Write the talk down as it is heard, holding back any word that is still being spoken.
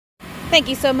Thank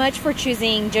you so much for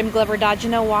choosing Jim Glover Dodge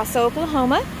in Owasso,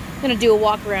 Oklahoma. I'm going to do a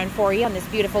walk around for you on this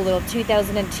beautiful little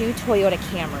 2002 Toyota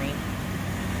Camry.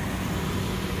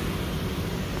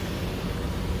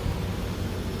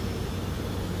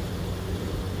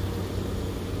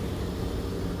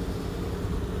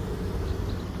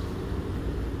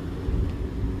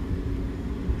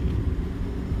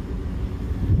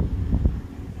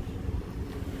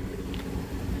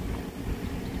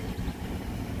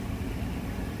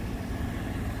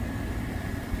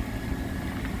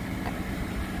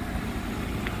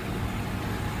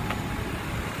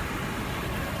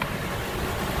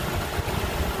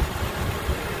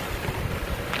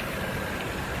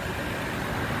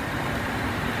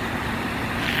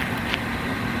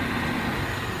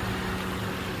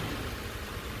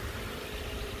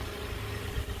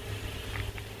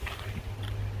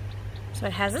 So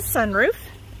it has a sunroof.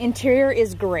 Interior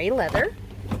is gray leather.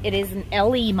 It is an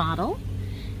LE model.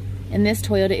 And this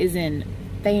Toyota is in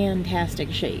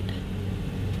fantastic shape.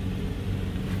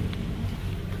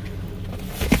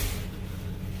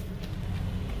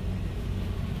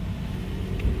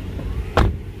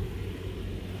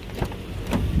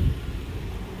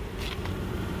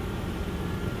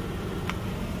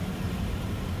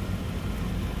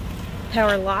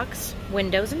 Power locks,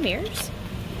 windows and mirrors.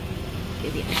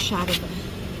 Give you a shot of the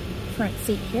front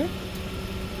seat here.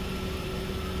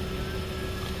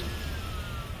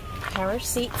 Power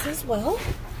seats as well.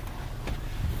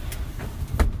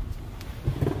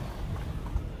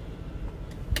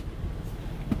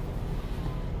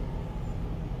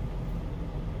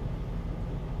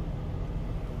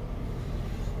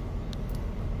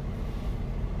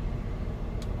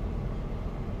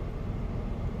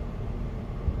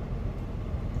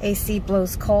 AC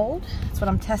blows cold. That's what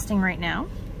I'm testing right now.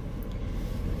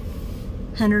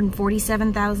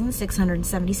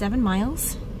 147,677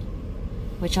 miles,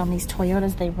 which on these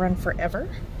Toyotas, they run forever.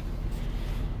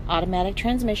 Automatic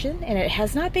transmission, and it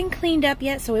has not been cleaned up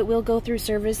yet, so it will go through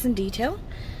service and detail.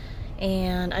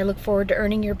 And I look forward to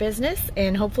earning your business,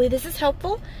 and hopefully this is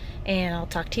helpful, and I'll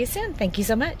talk to you soon. Thank you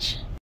so much.